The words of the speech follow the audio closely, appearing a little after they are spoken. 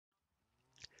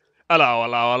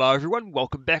Hello everyone.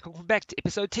 Welcome back to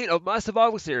episode 10 of my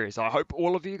survival series. I hope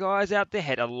all of you guys out there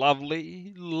had a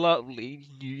lovely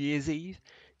New Year's Eve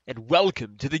and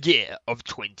welcome to the year of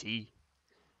 2019.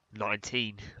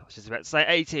 I was just about to say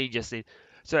 18 just then.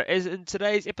 So as in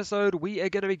today's episode, we are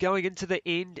going to be going into the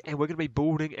end and we're going to be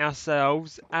building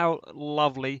ourselves our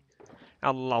lovely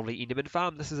Enderman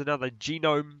farm. This is another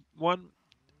genome one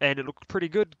and it looks pretty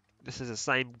good. This is the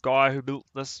same guy who built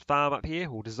this farm up here,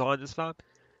 or designed this farm.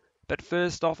 But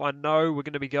first off, I know we're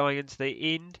going to be going into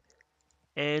the end,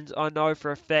 and I know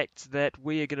for a fact that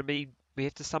we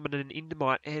have to summon an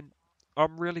Endermite, and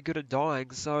I'm really good at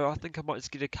dying, so I think I might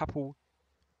just get a couple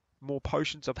more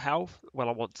potions of health.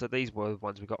 Well, these were the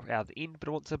ones we got out of the end, but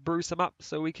I want to brew some up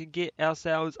so we can get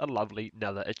ourselves a lovely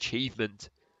another achievement.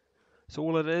 So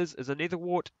all it is a nether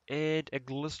wart and a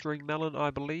glistering melon,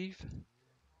 I believe.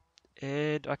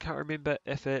 And I can't remember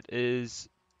if it is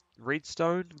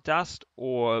redstone dust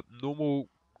or normal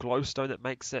glowstone that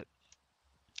makes it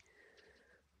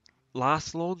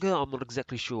last longer. I'm not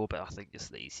exactly sure, but I think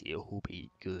just these here will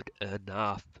be good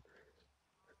enough.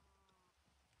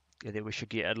 And then we should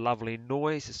get a lovely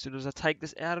noise as soon as I take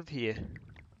this out of here.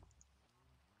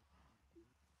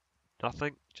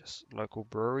 Nothing, just local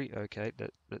brewery. Okay,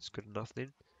 that's good enough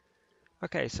then.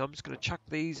 Okay, so I'm just going to chuck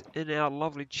these in our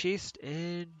lovely chest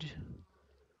and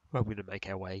well, we're going to make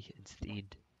our way into the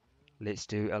end. Let's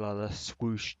do another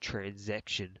swoosh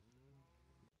transaction.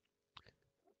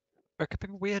 Okay,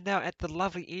 people, we are now at the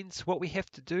lovely end. So what we have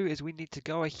to do is we need to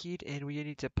go ahead and we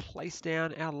need to place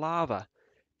down our lava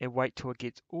and wait till it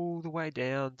gets all the way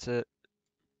down to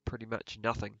pretty much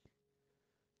nothing.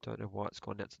 Don't know why it's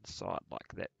gone down to the side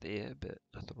like that there, but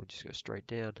I thought we'd just go straight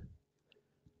down.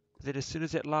 Then as soon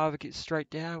as that lava gets straight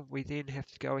down, we then have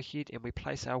to go ahead and we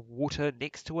place our water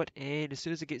next to it, and as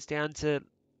soon as it gets down to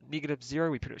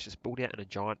 -0, we pretty much just build out in a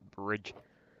giant bridge.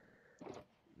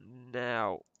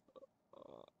 Now,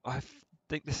 I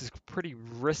think this is pretty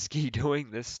risky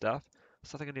doing this stuff.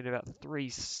 So I think I need about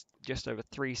just over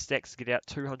 3 stacks to get out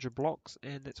 200 blocks,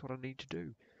 and that's what I need to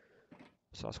do.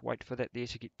 So I'll just wait for that there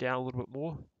to get down a little bit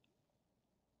more.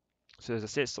 So as I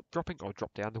said, stop dropping, I'll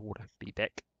drop down the water. Be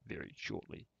back very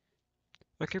shortly.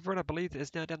 Okay everyone, I believe that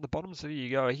it's now down the bottom, so you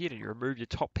go ahead and you remove your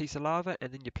top piece of lava,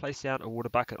 and then you place down a water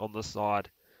bucket on the side,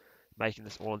 making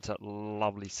this all into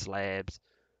lovely slabs.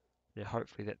 Now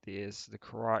hopefully that there's the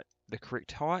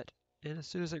correct height, and as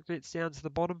soon as it gets down to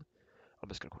the bottom, I'm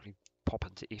just going to quickly pop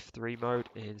into F3 mode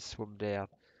and swim down.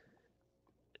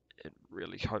 And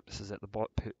really hope this is at the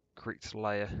correct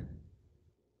layer.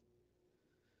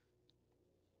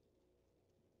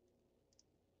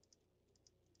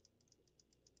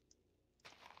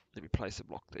 Let me place a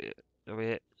block there. There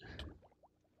we are.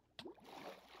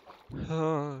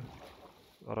 Oh,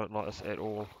 I don't like this at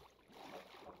all.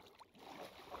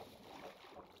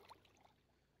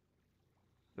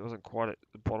 It wasn't quite at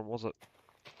the bottom, was it?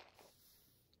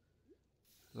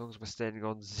 As long as we're standing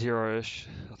on 0-ish,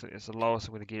 I think that's the lowest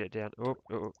I'm going to get it down. Oh,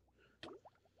 oh.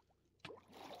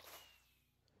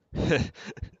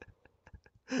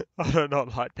 I do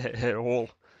not like that at all.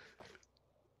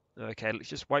 Okay, let's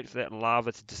just wait for that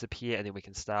lava to disappear and then we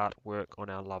can start work on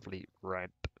our lovely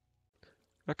ramp.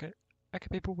 Okay,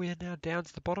 people, we are now down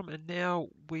to the bottom and now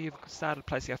we've started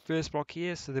placing our first block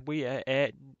here, so that we are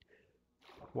at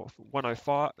what,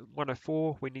 105,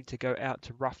 104. We need to go out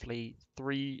to roughly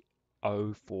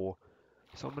 304.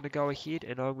 So I'm going to go ahead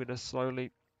and I'm going to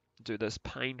slowly do this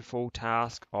painful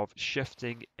task of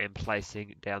shifting and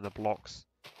placing down the blocks.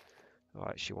 I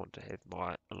actually want to have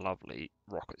my lovely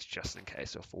rockets just in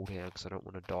case I fall down because I don't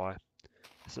want to die.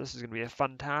 So this is going to be a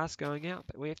fun task going out,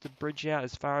 but we have to bridge out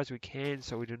as far as we can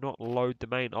so we do not load the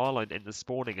main island, and the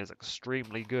spawning is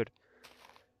extremely good.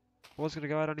 I was going to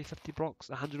go out only 50 blocks,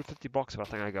 150 blocks, but I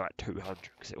think I go out 200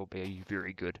 because it will be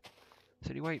very good. So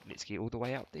anyway, let's get all the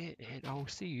way out there, and I'll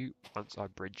see you once I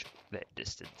bridge that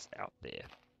distance out there.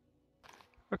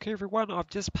 Okay everyone, I've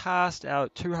just passed our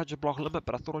 200 block limit,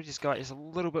 but I thought I'd just go out just a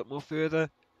little bit more further,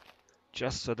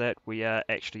 just so that we are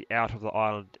actually out of the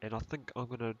island. And I think I'm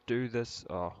going to do this,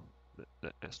 oh,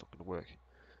 that's not going to work.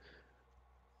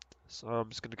 So I'm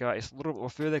just going to go out just a little bit more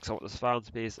further, because I want this farm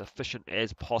to be as efficient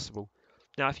as possible.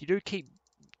 Now if you do keep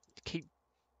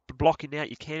blocking out,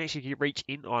 you can actually reach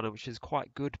in island, which is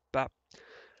quite good, but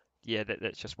yeah,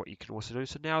 that's just what you can also do.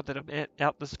 So now that I'm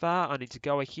out this far, I need to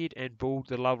go ahead and build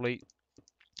the lovely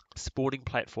spawning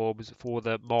platforms for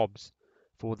the mobs,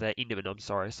 for the Enderman, I'm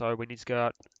sorry. So we need to go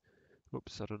out,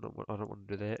 whoops, I don't want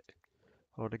to do that.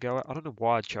 I want to go out, I don't know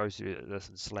why I chose to do this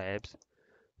in slabs.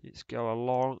 Let's go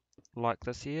along like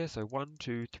this here. So 1,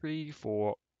 2, 3,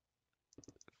 4,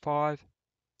 5,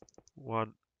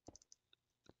 1,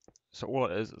 So all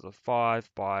it is a 5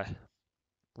 by,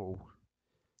 well,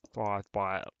 5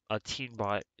 by a 10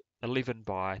 by 11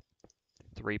 by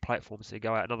 3 platforms. So you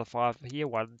go out another 5 here.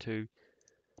 1, 2,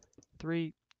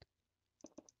 3,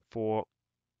 4,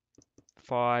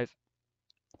 5.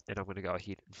 And I'm going to go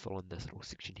ahead and fill in this little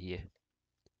section here.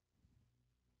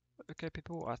 Okay,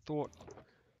 people, I thought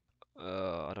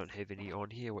I don't have any on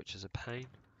here, which is a pain.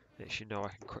 Actually, no, I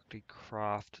can quickly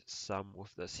craft some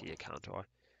with this here, can't I?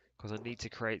 Because I need to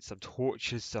create some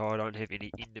torches so I don't have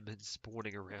any Endermen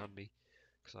spawning around me.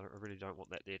 Because I really don't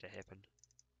want that there to happen.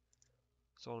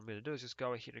 So what I'm going to do is just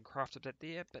go ahead and craft up that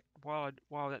there. But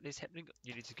while that is happening,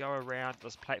 you need to go around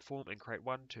this platform and create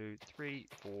 1, 2, 3,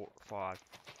 4, 5.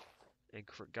 And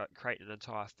create an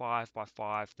entire 5 by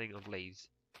 5 thing of leaves.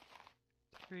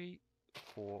 3,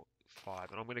 4,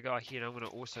 5. And I'm going to go ahead and I'm going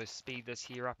to also speed this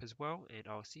here up as well. And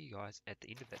I'll see you guys at the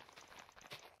end of it.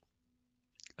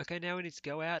 Okay, now we need to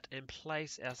go out and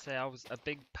place ourselves a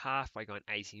big pathway going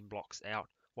 18 blocks out.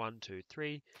 1, 2,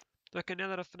 3. Okay, now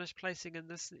that I've finished placing in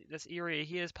this area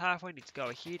here's pathway, we need to go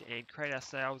ahead and create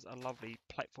ourselves a lovely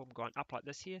platform going up like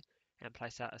this here. And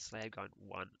place out a slab going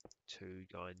 1, 2,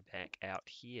 going back out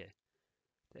here.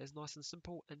 That is nice and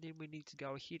simple. And then we need to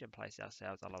go ahead and place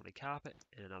ourselves a lovely carpet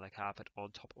and another carpet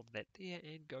on top of that there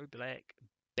and go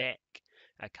back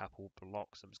a couple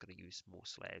blocks. I'm just going to use small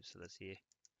slabs for this here.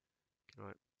 Can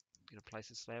I going to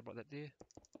place a slab like that there?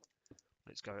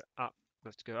 Let's go up. We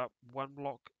have to go up 1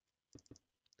 block,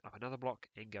 up another block,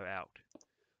 and go out.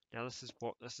 Now this is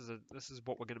what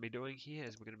we're going to be doing here.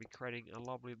 Is we're going to be creating a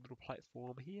lovely little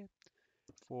platform here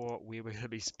for where we're going to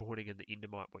be spawning in the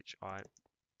Endermite, which I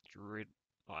dread.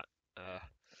 I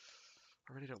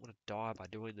really don't want to die by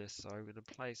doing this, so I'm going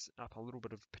to place up a little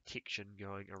bit of protection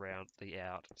going around the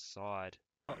outside.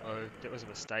 Uh-oh, that was a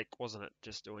mistake, wasn't it?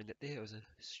 Just doing that there. It was a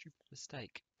stupid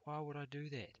mistake. Why would I do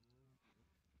that?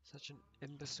 Such an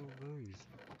imbecile move.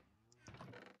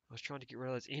 I was trying to get rid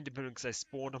of those Endermen because they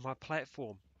spawned on my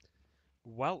platform.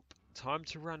 Welp, time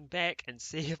to run back and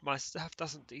see if my stuff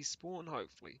doesn't despawn,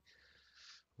 hopefully.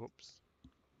 Whoops.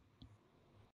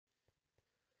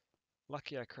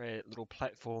 Lucky I created a little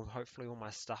platform. Hopefully all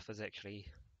my stuff is actually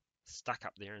stuck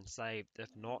up there and saved. If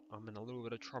not, I'm in a little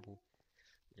bit of trouble.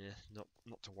 Yeah,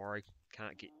 not to worry.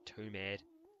 Can't get too mad.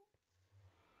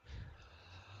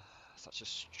 Such a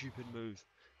stupid move.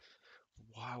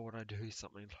 Why would I do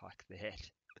something like that?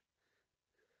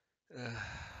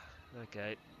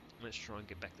 Okay, let's try and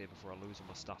get back there before I lose all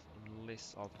my stuff.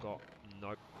 Unless I've got...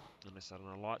 Nope. Unless I had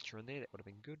an Elytra in there, that would have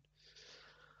been good.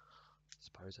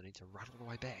 Suppose I need to run all the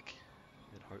way back.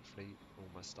 And hopefully all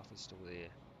my stuff is still there.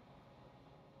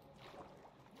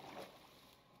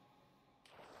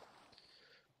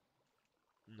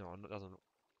 No, it doesn't look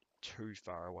too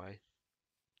far away.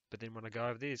 But then when I go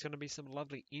over there, there's going to be some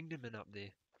lovely Endermen up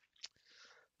there.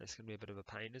 That's going to be a bit of a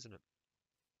pain, isn't it?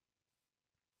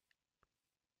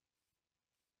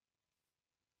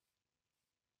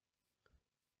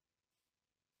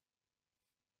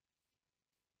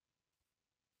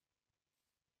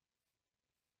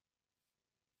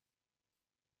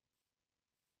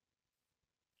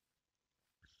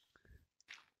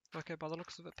 Okay, by the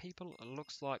looks of it, people, it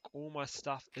looks like all my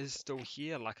stuff is still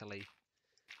here, luckily.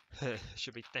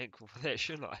 Should be thankful for that,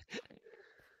 shouldn't I?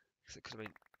 Because it could have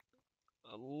been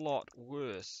a lot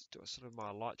worse. Do I still have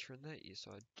my elytra in that? Yes,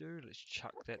 I do. Let's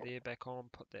chuck that there back on,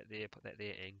 put that there,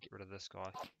 and get rid of this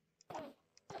guy.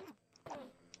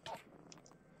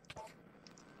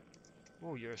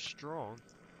 Oh, you're strong.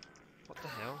 What the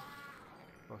hell?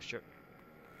 Oh, shit.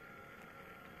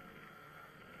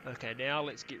 Okay, now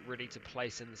let's get ready to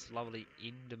place in this lovely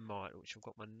Endermite, which I've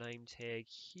got my name tag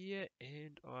here,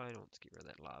 and I want to get rid of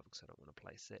that lava because I don't want to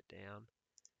place that down.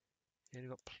 And I've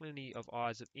got plenty of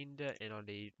eyes of Ender, and I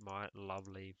need my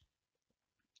lovely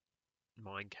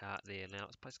minecart there. Now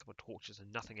let's place a couple of torches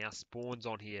and nothing else spawns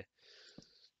on here.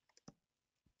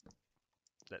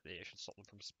 That there should stop them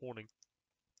from spawning.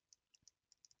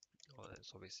 Oh,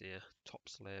 that's obviously a top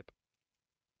slab,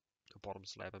 a bottom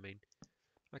slab, I mean.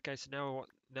 Okay, so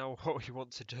now what we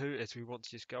want to do is we want to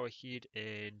just go ahead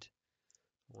and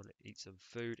I want to eat some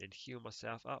food and heal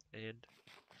myself up and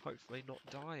hopefully not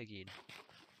die again.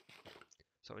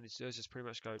 So what we need to do is just pretty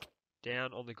much go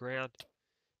down on the ground.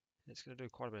 It's going to do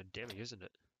quite a bit of damage, isn't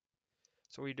it?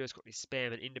 So all you do is quickly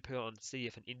spam an ender pearl and see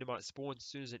if an endermite spawns. As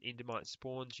soon as an endermite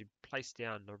spawns, you place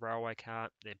down the railway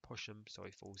cart, then push him so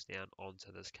he falls down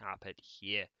onto this carpet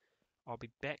here. I'll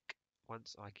be back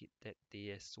once I get that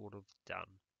there sort of done.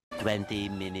 20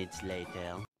 minutes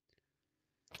later.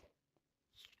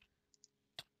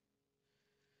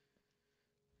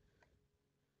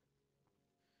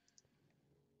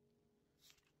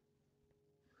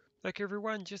 Okay,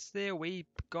 everyone, just there we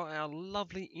got our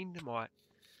lovely Endermite.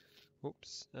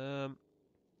 Whoops. How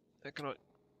can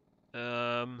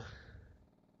I'm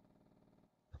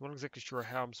not exactly sure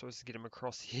how I'm supposed to get him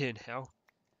across here now.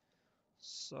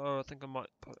 So I think I might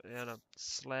put down a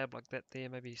slab like that there,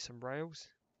 maybe some rails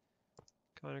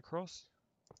going across.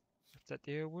 If that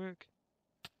there will work.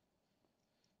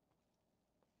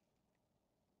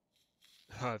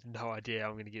 I have no idea how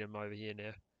I'm going to get him over here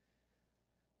now.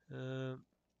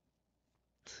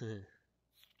 So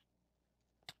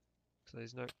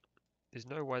there's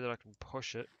no way that I can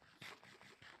push it.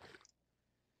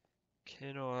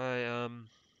 Can I,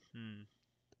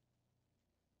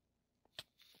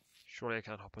 surely I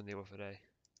can't hop on there with it, eh?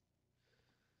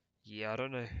 Yeah, I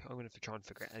don't know. I'm going to have to try and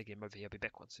figure out how to get him over here. I'll be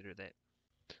back once I do that.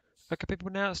 Okay,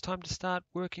 people, now it's time to start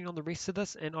working on the rest of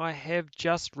this, and I have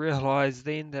just realized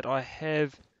then that I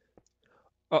have...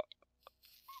 Uh,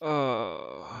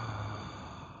 uh,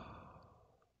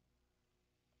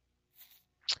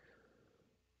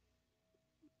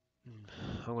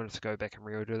 I'm going to have to go back and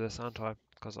redo this, aren't I?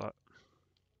 Because I...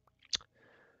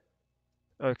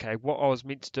 Okay, what I was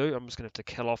meant to do, I'm just going to have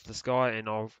to kill off this guy, and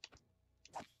I'll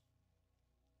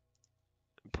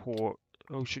pour...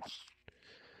 Oh, shoot.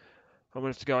 I'm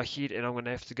going to have to go ahead, and I'm going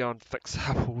to have to go and fix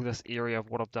up all this area of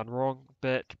what I've done wrong,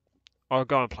 but I'll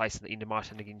go and place in the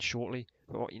Endermite again shortly.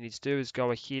 But what you need to do is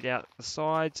go ahead out the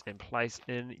sides and place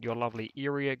in your lovely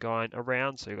area going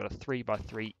around. So you've got a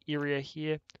 3x3 area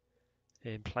here.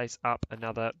 And place up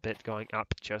another bit going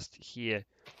up just here.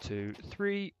 2,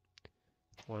 3.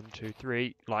 1, 2,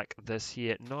 3. Like this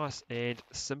here. Nice and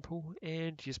simple.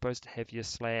 And you're supposed to have your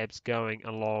slabs going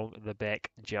along the back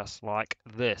just like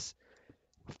this.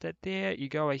 With that there, you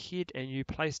go ahead and you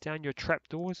place down your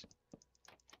trapdoors.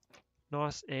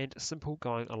 Nice and simple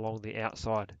going along the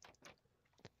outside.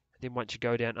 Then once you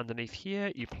go down underneath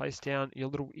here, you place down your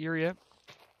little area,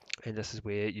 and this is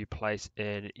where you place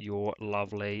in your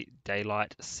lovely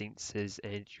daylight sensors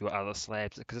and your other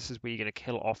slabs, because this is where you're going to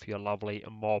kill off your lovely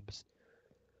mobs.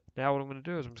 Now what I'm going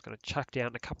to do is I'm just going to chuck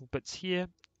down a couple bits here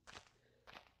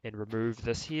and remove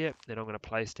this here. Then I'm going to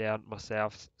place down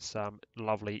myself some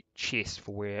lovely chests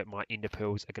for where my ender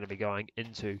pearls are going to be going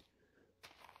into.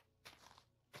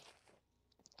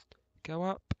 Go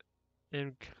up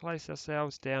and place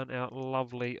ourselves down our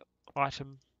lovely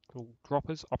item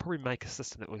droppers. I'll probably make a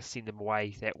system that will send them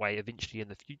away that way eventually in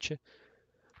the future.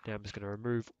 Now I'm just going to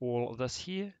remove all of this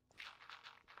here.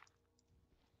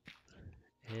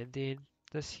 And then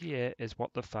this here is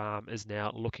what the farm is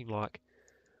now looking like.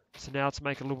 So now to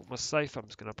make it a little bit more safe, I'm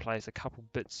just going to place a couple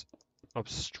bits of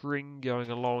string going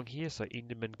along here so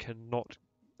Enderman cannot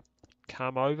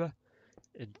come over,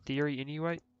 in theory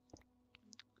anyway.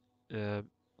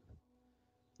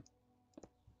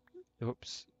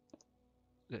 Oops.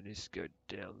 That needs to go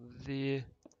down there,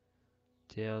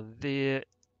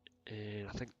 and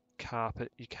I think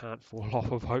carpet you can't fall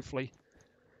off of, hopefully.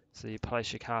 So you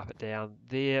place your carpet down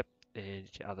there, and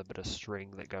your other bit of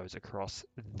string that goes across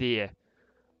there.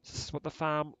 So this is what the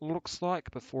farm looks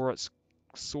like before it's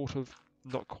sort of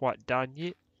not quite done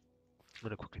yet. I'm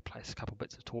going to quickly place a couple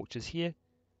bits of torches here,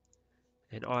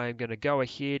 and I am going to go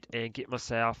ahead and get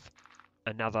myself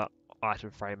another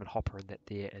item frame and hopper in that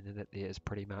there, and then that there is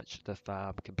pretty much the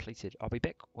farm completed. I'll be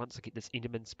back once I get this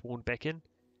Enderman spawned back in.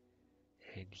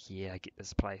 And here I get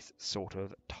this place sort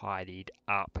of tidied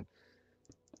up,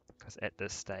 because at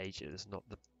this stage it is not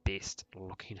the best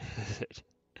looking, is it?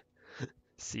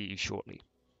 See you shortly.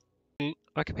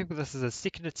 Okay people, this is a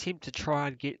second attempt to try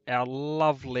and get our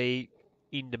lovely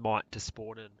Endermite to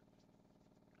spawn in.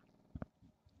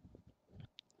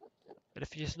 And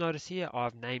if you just notice here,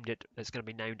 I've named it, it's going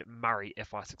to be named Murray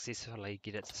if I successfully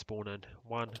get it to spawn in.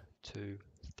 1, 2,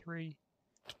 3.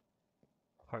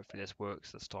 Hopefully this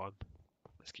works this time.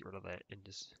 Let's get rid of that and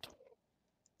just...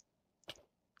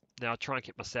 Now I'll try and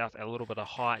keep myself at a little bit of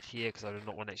height here because I do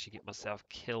not want to actually get myself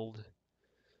killed.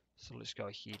 So let's go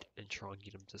ahead and try and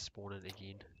get him to spawn in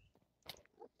again.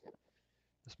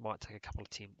 This might take a couple of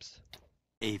attempts.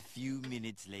 A few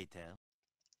minutes later.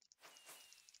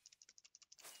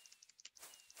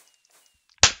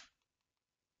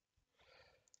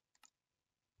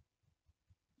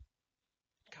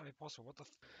 Can't be possible, what the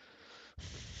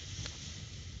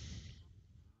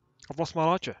I've lost my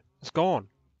lighter. It's gone.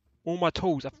 All my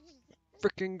tools are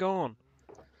freaking gone.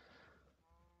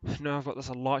 Now I've got this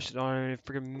light that I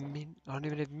don't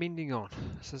even have mending on.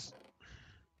 This is...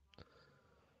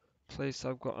 Please,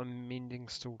 I've got a mending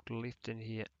still left in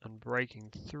here.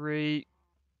 Unbreaking 3.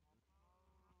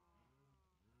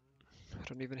 I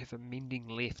don't even have a mending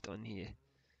left on here.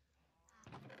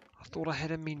 I thought I had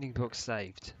a mending book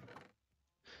saved.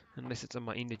 Unless it's in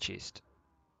my ender chest.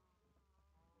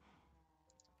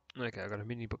 Okay, I got a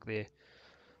mini book there.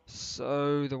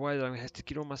 So the way that I'm gonna have to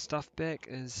get all my stuff back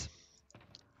is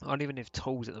I don't even have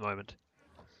tools at the moment.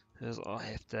 Is I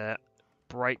have to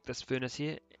break this furnace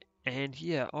here, and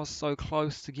yeah, I was so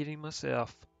close to getting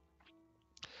myself.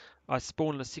 I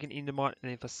spawned a second endermite, and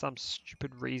then for some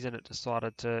stupid reason it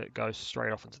decided to go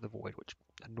straight off into the void, which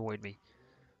annoyed me.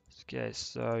 Okay,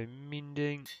 so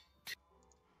mending,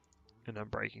 and I'm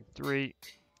breaking 3.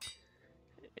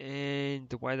 And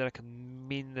the way that I can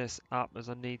mend this up is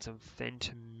I need some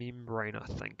phantom membrane, I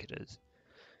think it is.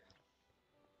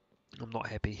 I'm not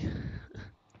happy.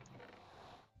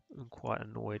 I'm quite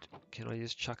annoyed. Can I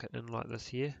just chuck it in like this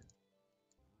here?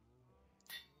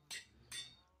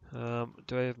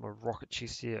 Do I have my rocket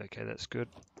chest here? Okay, that's good.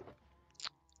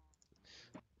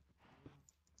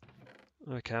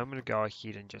 Okay, I'm going to go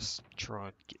ahead and just try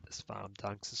and get this farm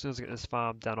done. Because as soon as I get this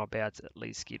farm done, I'll be able to at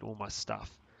least get all my stuff.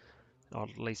 I'll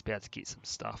at least be able to get some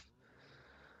stuff.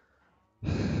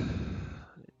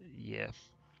 Yeah.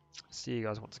 See you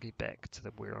guys once I get back to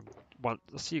the where I'm.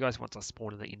 I'll see you guys once I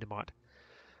spawn in the endermite.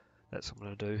 That's what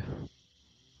I'm going to do.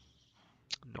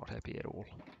 Not happy at all.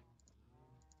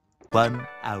 1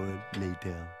 hour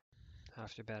later.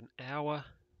 After about an hour,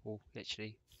 well,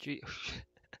 actually, gee,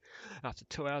 after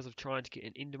 2 hours of trying to get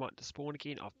an endermite to spawn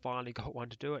again, I finally got one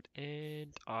to do it,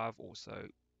 and I've also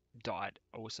died.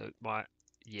 Also,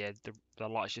 the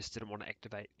lights just didn't want to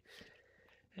activate,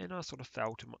 and I sort of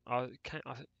fell to I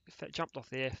jumped off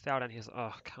there, fell down here. Was like,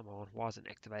 oh, come on, why isn't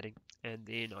it activating? And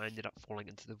then I ended up falling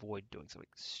into the void doing something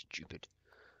stupid.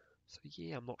 So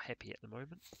yeah, I'm not happy at the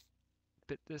moment.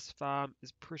 But this farm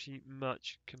is pretty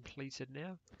much completed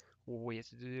now. All we have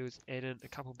to do is add in a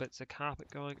couple bits of carpet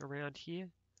going around here,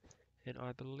 and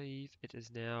I believe it is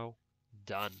now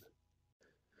done.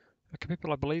 Okay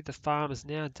people, I believe the farm is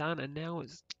now done, and now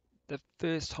is the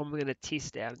first time we're going to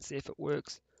test out and see if it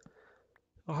works.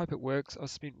 I hope it works. I've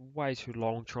spent way too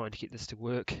long trying to get this to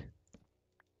work.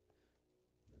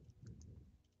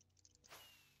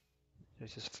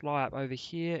 Let's just fly up over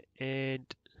here and...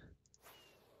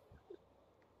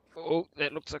 Oh,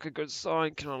 that looks like a good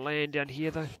sign. Can I land down here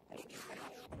though?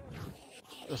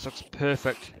 This looks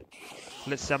perfect.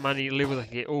 Let's see how many levels I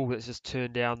can get. Oh, let's just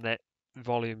turn down that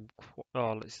volume.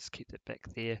 Oh, let's just keep that back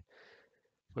there.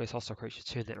 Where's hostile creatures?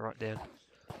 Turn that right down.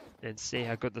 And see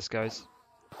how good this goes.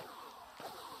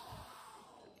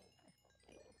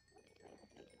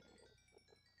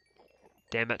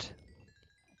 Damn it.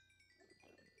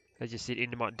 They just said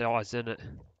Endermite dies in it.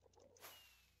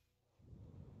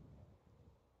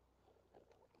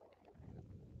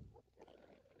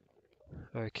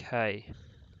 Okay.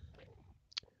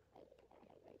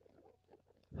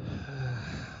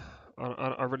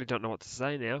 I really don't know what to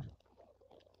say now.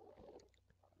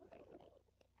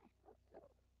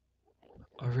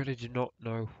 I really do not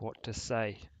know what to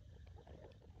say.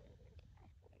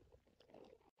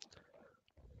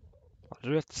 What I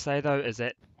do have to say though is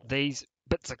that these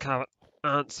bits of carpet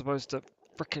aren't supposed to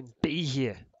frickin' be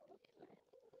here.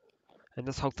 And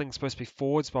this whole thing's supposed to be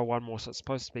forwards by one more, so it's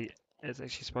actually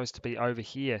supposed to be over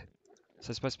here. So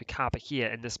it's supposed to be carpet here,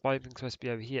 and this thing's supposed to be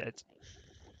over here.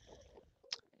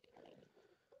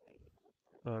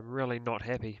 I'm really not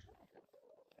happy.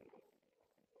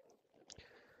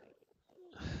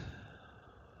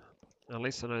 At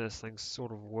least I know this thing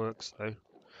sort of works though.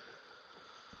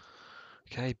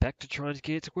 Okay, back to trying to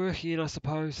get it to work again, I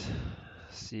suppose.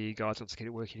 See you guys once I get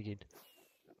it working again.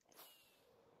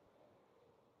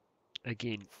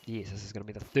 Again, yes, this is going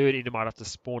to be the third endermite after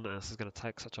spawning. This is going to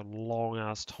take such a long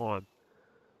ass time.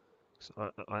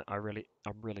 So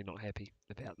I'm really not happy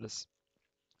about this.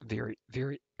 Very,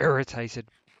 very irritated.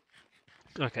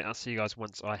 Okay, I'll see you guys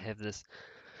once I have this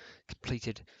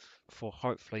completed for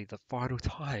hopefully the final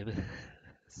time.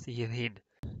 See you then.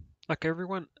 Okay,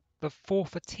 everyone, the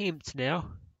 4th attempt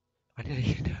now. I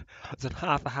was in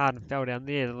half a heart and fell down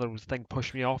there. The little thing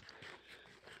pushed me off.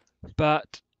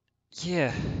 But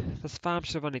yeah, this farm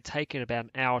should have only taken about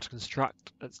an hour to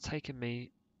construct. It's taken me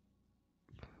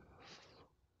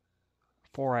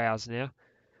 4 hours now.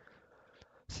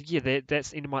 So yeah,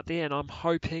 that's Endermite there, and I'm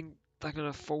hoping they're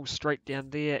going to fall straight down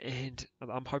there, and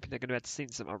I'm hoping they're going to be able to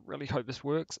sense them. I really hope this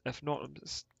works. If not, I'm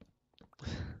just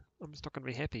not going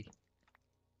to be happy.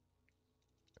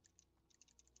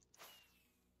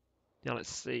 Now let's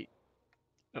see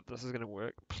if this is going to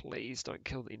work. Please don't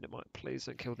kill the Endermite. Please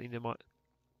don't kill the Endermite.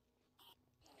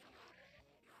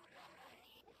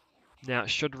 Now it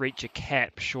should reach a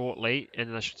cap shortly, and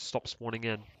then I should stop spawning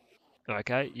in.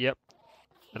 Okay, yep.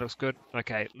 That looks good.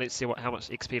 Okay, let's see how much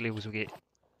XP levels we get.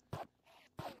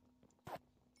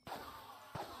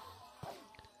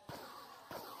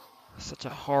 Such a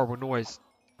horrible noise.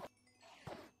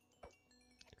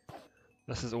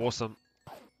 This is awesome.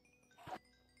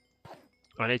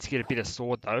 I need to get a better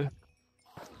sword though,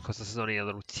 because this is only a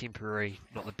little temporary,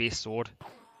 not the best sword.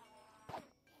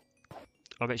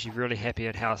 I'm actually really happy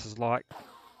at how this is like.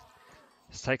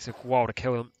 This takes a while to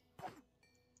kill them.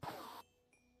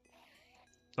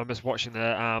 I'm just watching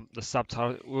the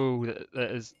subtitle. Ooh,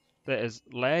 that is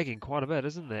lagging quite a bit,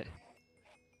 isn't that?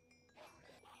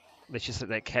 Let's just let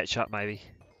that catch up, maybe.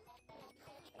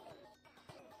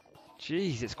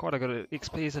 Jeez, it's quite a good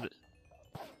XP, isn't it?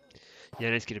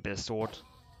 Yeah, let's get a better sword.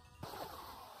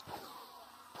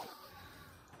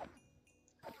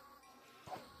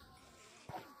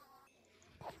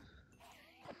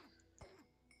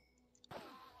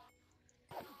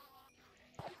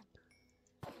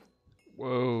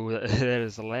 Whoa, that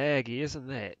is laggy, isn't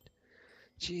that?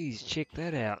 Jeez, check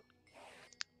that out.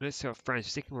 Let's see what frame per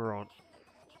second we're on.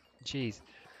 Jeez.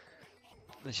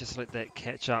 Let's just let that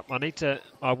catch up.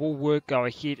 I will go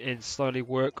ahead and slowly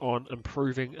work on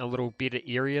improving a little better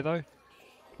area though.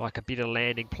 Like a better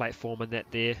landing platform and that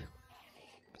there.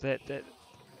 That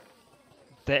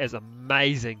is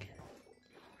amazing.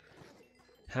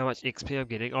 How much XP I'm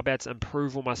getting. I'm about to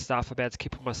improve all my stuff. I'm about to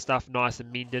keep all my stuff nice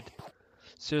and mended.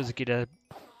 As soon as I get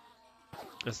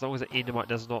as long as the Endermite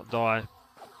does not die,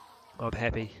 I'm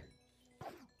happy.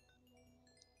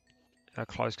 How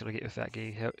close can I get without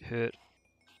getting hurt?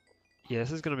 Yeah,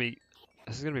 this is gonna be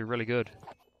really good.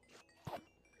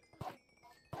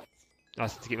 I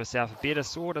just need to get myself a better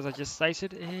sword, as I just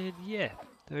stated, and yeah,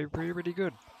 that'll be pretty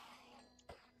good.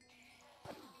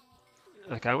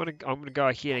 Okay, I'm gonna go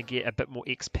ahead and get a bit more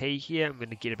XP here. I'm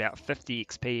gonna get about 50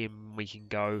 XP, and we can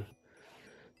go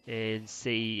and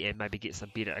see and maybe get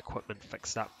some better equipment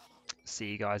fixed up.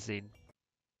 See you guys then.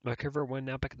 Okay, everyone,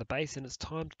 now back at the base, and it's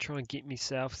time to try and get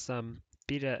myself some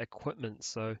better equipment.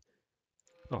 So,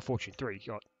 oh, Fortune 3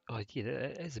 got. Oh yeah,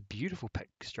 that is a beautiful pick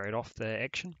straight off the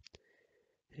action.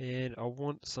 And I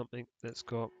want something that's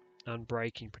got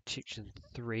unbreaking protection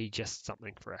 3, just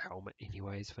something for a helmet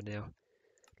anyways for now.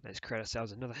 Let's create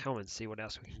ourselves another helmet and see what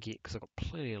else we can get, because I've got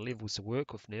plenty of levels to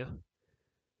work with now,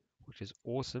 which is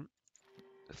awesome.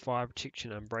 Fire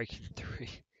protection, unbreaking 3.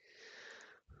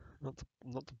 Not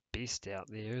the best out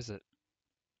there, is it?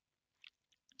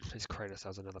 Let's create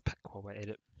ourselves another pack while we're at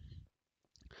it.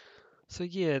 So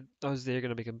yeah, those there are going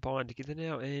to be combined together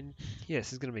now, and yes,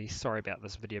 this is going to be, sorry about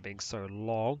this video being so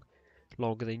long,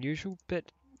 longer than usual, but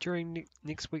during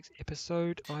next week's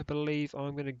episode, I believe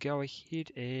I'm going to go ahead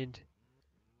and,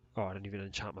 oh, I didn't even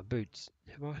enchant my boots,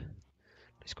 have I?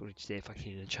 Let's go to see if I can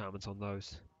get enchantments on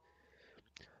those.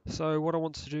 So what I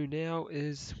want to do now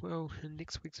is, well, in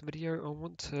next week's video, I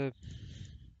want to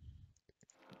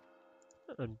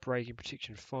unbreaking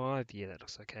protection 5, yeah, that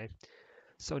looks okay.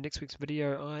 So next week's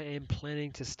video, I am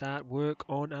planning to start work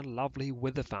on a lovely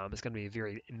wither farm. It's going to be a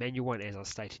very manual one, as I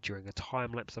stated during a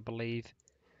time lapse, I believe,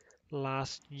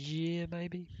 last year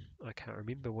maybe. I can't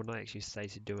remember when I actually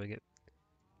stated doing it.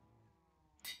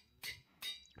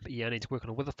 But yeah, I need to work on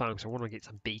a wither farm, so I want to get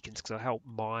some beacons because it'll help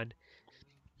mine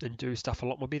and do stuff a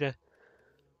lot more better.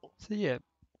 So yeah,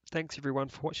 thanks everyone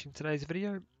for watching today's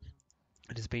video.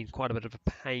 It has been quite a bit of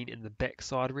a pain in the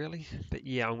backside really, but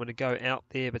yeah, I'm going to go out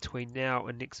there between now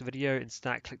and next video and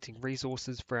start collecting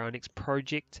resources for our next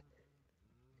project.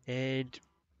 And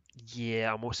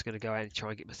yeah, I'm also going to go out and try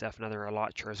and get myself another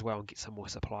elytra as well and get some more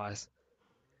supplies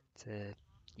to,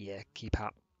 yeah, keep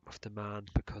up with demand,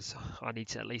 because I need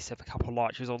to at least have a couple of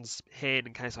elytras on hand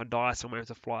in case I die, so I'm going to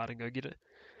have to fly out and go get it.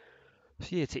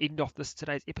 So yeah, to end off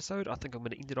today's episode, I think I'm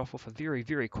going to end it off with a very,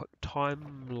 very quick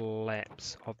time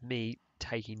lapse of me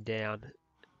taking down,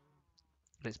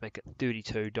 let's make it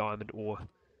 32 diamond ore.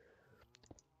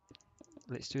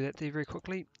 Let's do that there very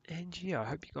quickly. And yeah, I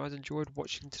hope you guys enjoyed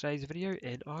watching today's video,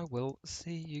 and I will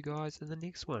see you guys in the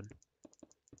next one.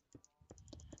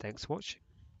 Thanks for watching.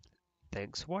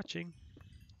 Thanks for watching.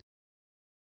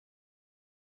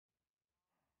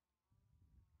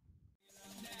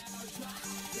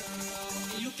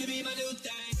 You can be my new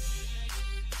thing.